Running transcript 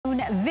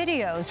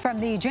Videos from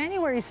the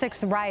January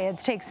 6th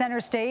riots take center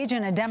stage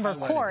in a Denver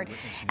court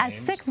as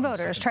 6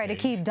 voters try to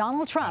keep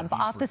Donald Trump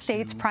off the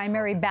state's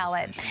primary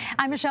ballot.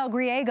 I'm Michelle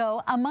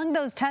Griego. Among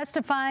those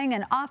testifying,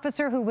 an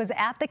officer who was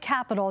at the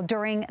Capitol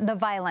during the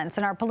violence.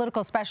 And our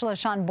political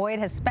specialist, Sean Boyd,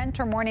 has spent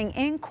her morning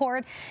in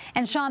court.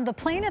 And Sean, the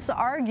plaintiffs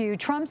argue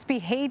Trump's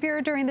behavior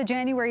during the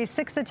January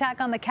 6th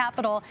attack on the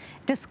Capitol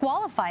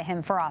disqualify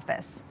him for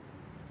office.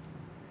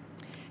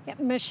 Yeah,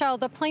 Michelle,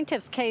 the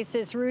plaintiff's case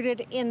is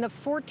rooted in the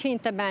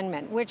 14th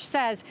Amendment, which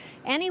says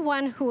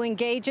anyone who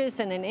engages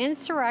in an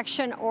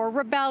insurrection or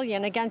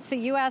rebellion against the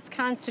U.S.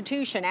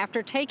 Constitution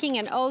after taking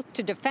an oath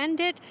to defend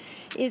it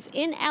is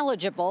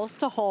ineligible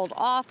to hold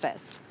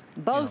office.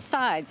 Both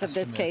sides of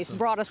this case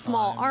brought a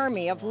small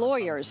army of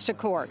lawyers to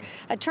court.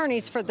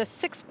 Attorneys for the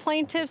 6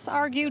 plaintiffs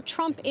argue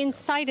Trump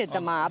incited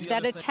the mob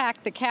that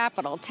attacked the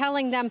Capitol,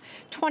 telling them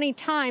 20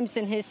 times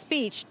in his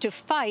speech to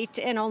fight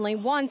and only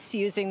once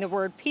using the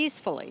word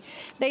peacefully.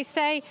 They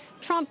say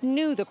Trump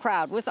knew the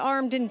crowd was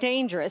armed and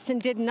dangerous and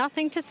did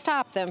nothing to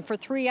stop them for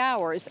 3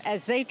 hours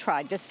as they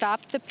tried to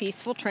stop the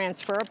peaceful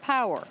transfer of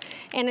power.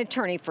 An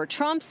attorney for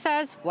Trump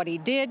says what he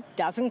did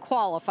doesn't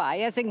qualify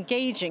as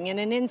engaging in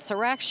an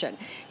insurrection.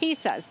 He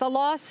says the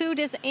lawsuit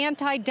is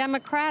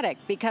anti-democratic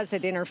because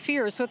it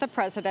interferes with the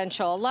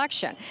presidential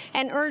election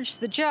and urged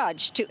the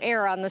judge to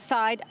err on the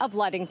side of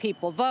letting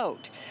people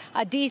vote.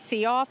 A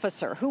D.C.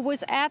 officer who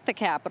was at the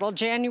Capitol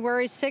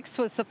January 6th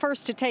was the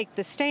first to take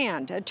the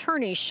stand.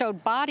 Attorneys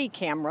showed body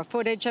camera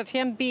footage of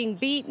him being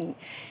beaten.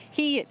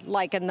 He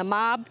likened the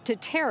mob to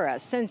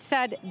terrorists and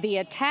said the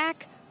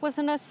attack was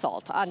an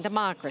assault on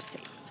democracy.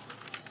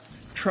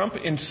 Trump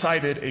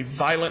incited a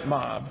violent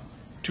mob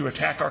to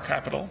attack our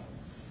Capitol,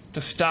 to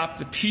stop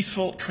the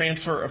peaceful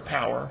transfer of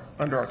power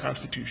under our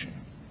Constitution.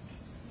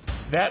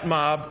 That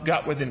mob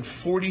got within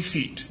 40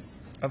 feet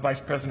of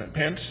Vice President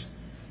Pence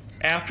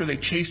after they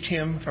chased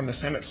him from the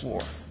Senate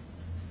floor.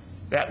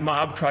 That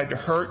mob tried to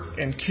hurt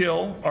and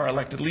kill our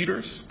elected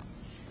leaders.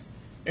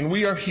 And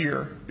we are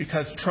here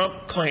because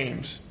Trump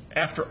claims,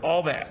 after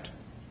all that,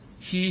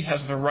 he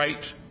has the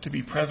right to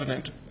be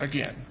president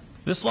again.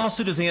 This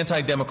lawsuit is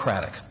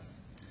anti-democratic.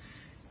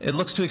 It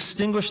looks to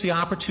extinguish the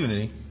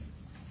opportunity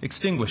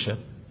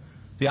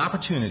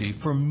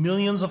for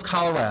millions of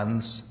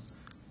Coloradans,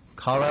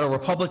 Colorado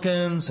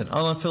Republicans and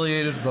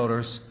unaffiliated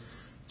voters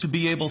to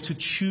be able to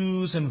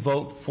choose and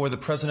vote for the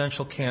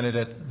presidential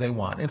candidate they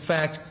want. In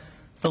fact,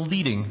 the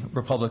leading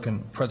Republican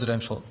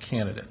presidential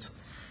candidate.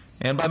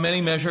 And by many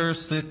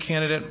measures, the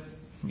candidate,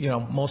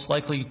 most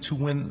likely to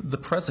win the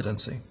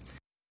presidency.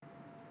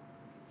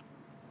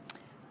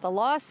 The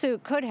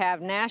lawsuit could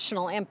have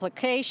national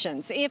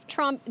implications. If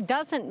Trump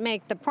doesn't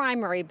make the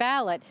primary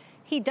ballot,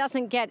 he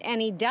doesn't get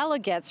any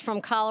delegates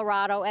from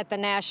Colorado at the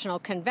national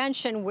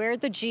convention where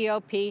the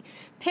GOP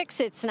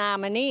picks its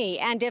nominee.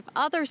 And if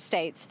other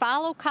states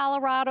follow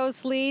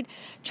Colorado's lead,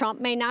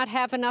 Trump may not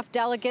have enough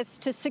delegates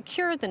to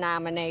secure the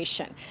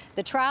nomination.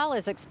 The trial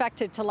is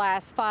expected to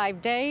last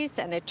 5 days.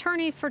 An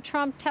attorney for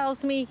Trump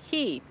tells me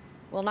he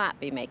will not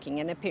be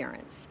making an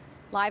appearance.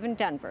 Live in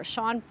Denver,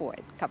 Sean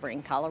Boyd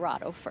covering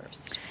Colorado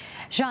First.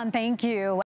 Sean, thank you.